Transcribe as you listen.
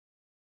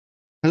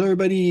Hello,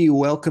 everybody.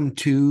 Welcome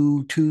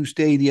to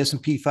Tuesday. The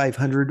S&P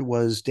 500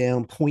 was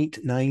down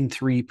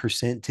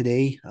 0.93%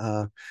 today.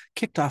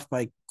 Kicked off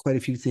by quite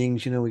a few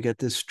things. We got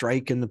this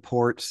strike in the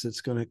ports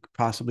that's going to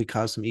possibly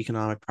cause some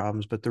economic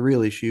problems. But the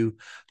real issue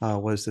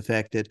was the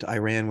fact that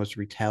Iran was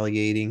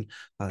retaliating,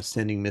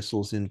 sending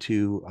missiles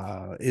into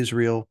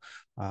Israel.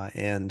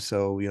 And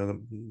so,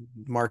 the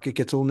market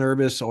gets a little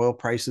nervous. Oil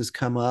prices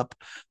come up.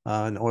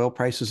 And oil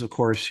prices, of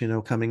course,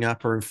 coming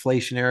up are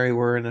inflationary.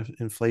 We're in an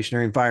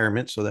inflationary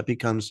environment, so that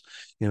becomes,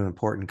 an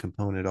important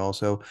component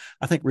also.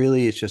 I think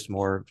really it's just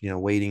more,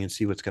 waiting and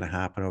see what's going to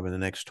happen over the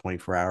next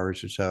 24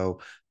 hours or so,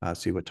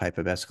 see what type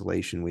of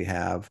escalation we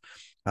have.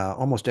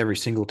 Almost every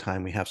single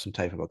time we have some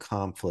type of a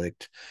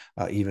conflict,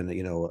 even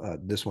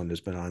this one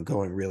has been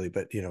ongoing really,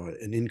 but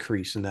an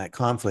increase in that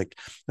conflict,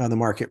 the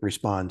market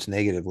responds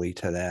negatively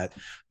to that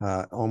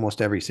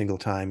almost every single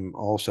time.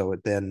 Also,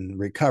 it then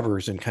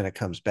recovers and kind of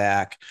comes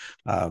back.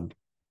 Um,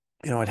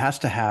 it has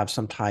to have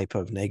some type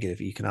of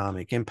negative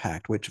economic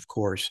impact, which of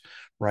course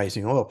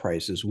rising oil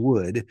prices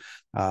would.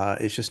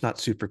 It's just not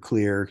super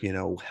clear,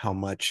 how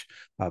much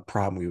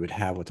problem we would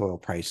have with oil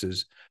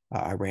prices.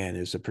 Iran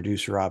is a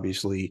producer,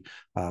 obviously,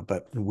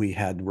 but we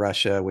had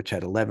Russia, which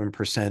had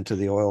 11% of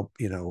the oil,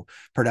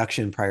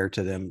 production prior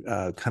to them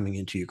coming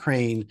into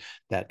Ukraine.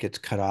 That gets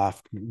cut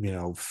off,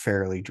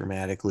 fairly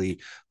dramatically,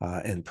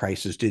 and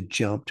prices did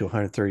jump to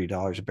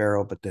 $130 a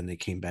barrel, but then they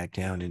came back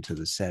down into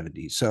the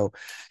 70s. So,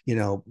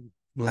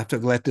 we'll have to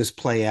let this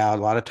play out.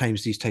 A lot of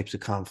times these types of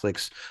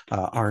conflicts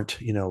aren't,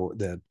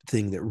 the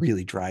thing that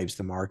really drives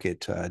the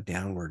market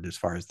downward as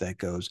far as that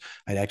goes.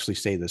 I'd actually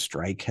say the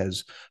strike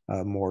has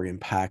more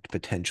impact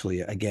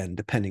potentially, again,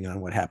 depending on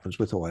what happens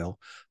with oil.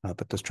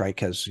 But the strike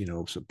has,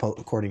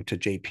 according to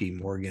JP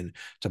Morgan,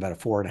 it's about a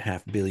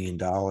 $4.5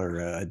 billion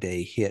a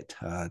day hit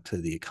to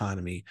the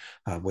economy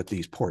with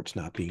these ports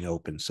not being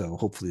open. So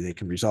hopefully they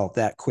can resolve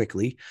that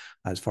quickly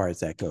as far as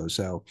that goes.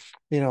 So,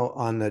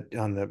 on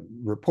the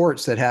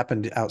reports that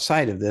happened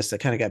outside of this that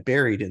kind of got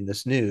buried in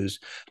this news,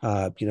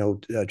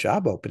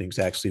 job openings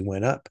actually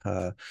went up,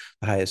 the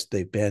highest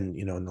they've been,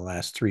 in the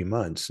last 3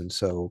 months. And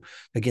so,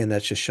 again,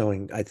 that's just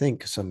showing, I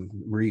think, some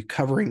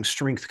recovering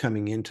strength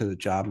coming into the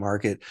job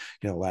market.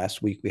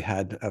 Last week we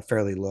had a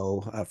fairly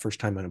low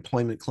first-time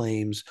unemployment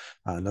claims,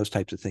 and those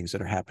types of things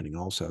that are happening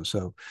also.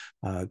 So,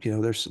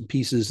 there's some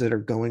pieces that are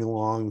going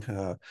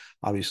along.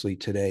 Obviously,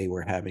 today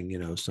we're having,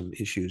 some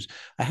issues.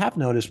 I have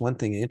noticed one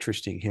thing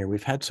interesting here.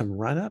 We've had some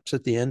run-ups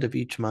at the end of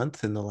each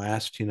month in the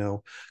last,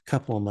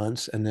 couple of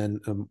months, and then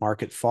the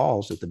market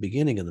falls at the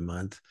beginning of the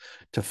month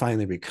to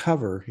finally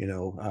recover,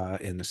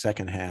 in the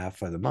second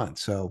half of the month.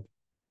 So,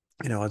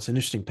 it's an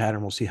interesting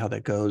pattern. We'll see how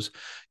that goes.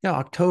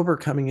 October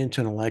coming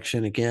into an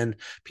election, again,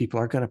 people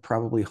are going to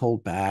probably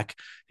hold back.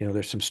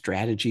 There's some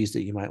strategies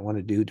that you might want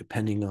to do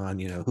depending on,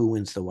 who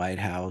wins the White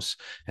House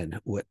and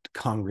what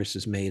Congress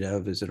is made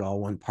of. Is it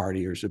all one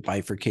party or is it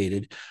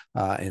bifurcated?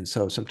 And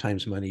so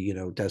sometimes money,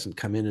 doesn't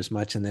come in as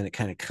much, and then it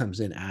kind of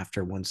comes in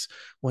after once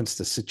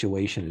the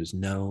situation is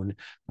known.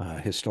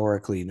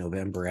 Historically,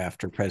 November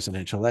after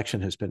presidential election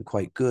has been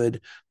quite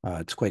good.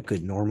 It's quite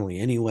good normally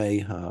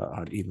anyway,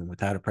 even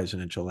without a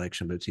presidential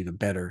election, but it's even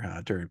better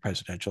during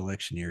presidential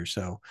election years.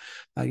 So,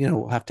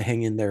 we'll have to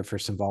hang in there for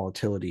some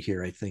volatility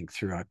here, I think,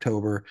 through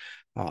October.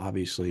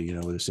 Obviously,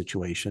 the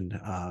situation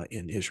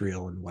in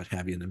Israel and what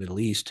have you in the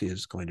Middle East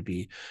is going to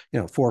be,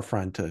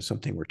 forefront to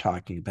something we're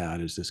talking about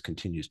as this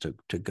continues to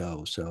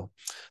go. So,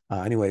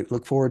 anyway,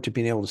 look forward to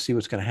being able to see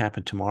what's going to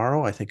happen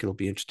tomorrow. I think it'll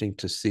be interesting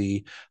to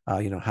see,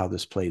 how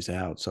this plays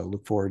out. So,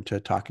 look forward to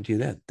talking to you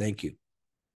then. Thank you.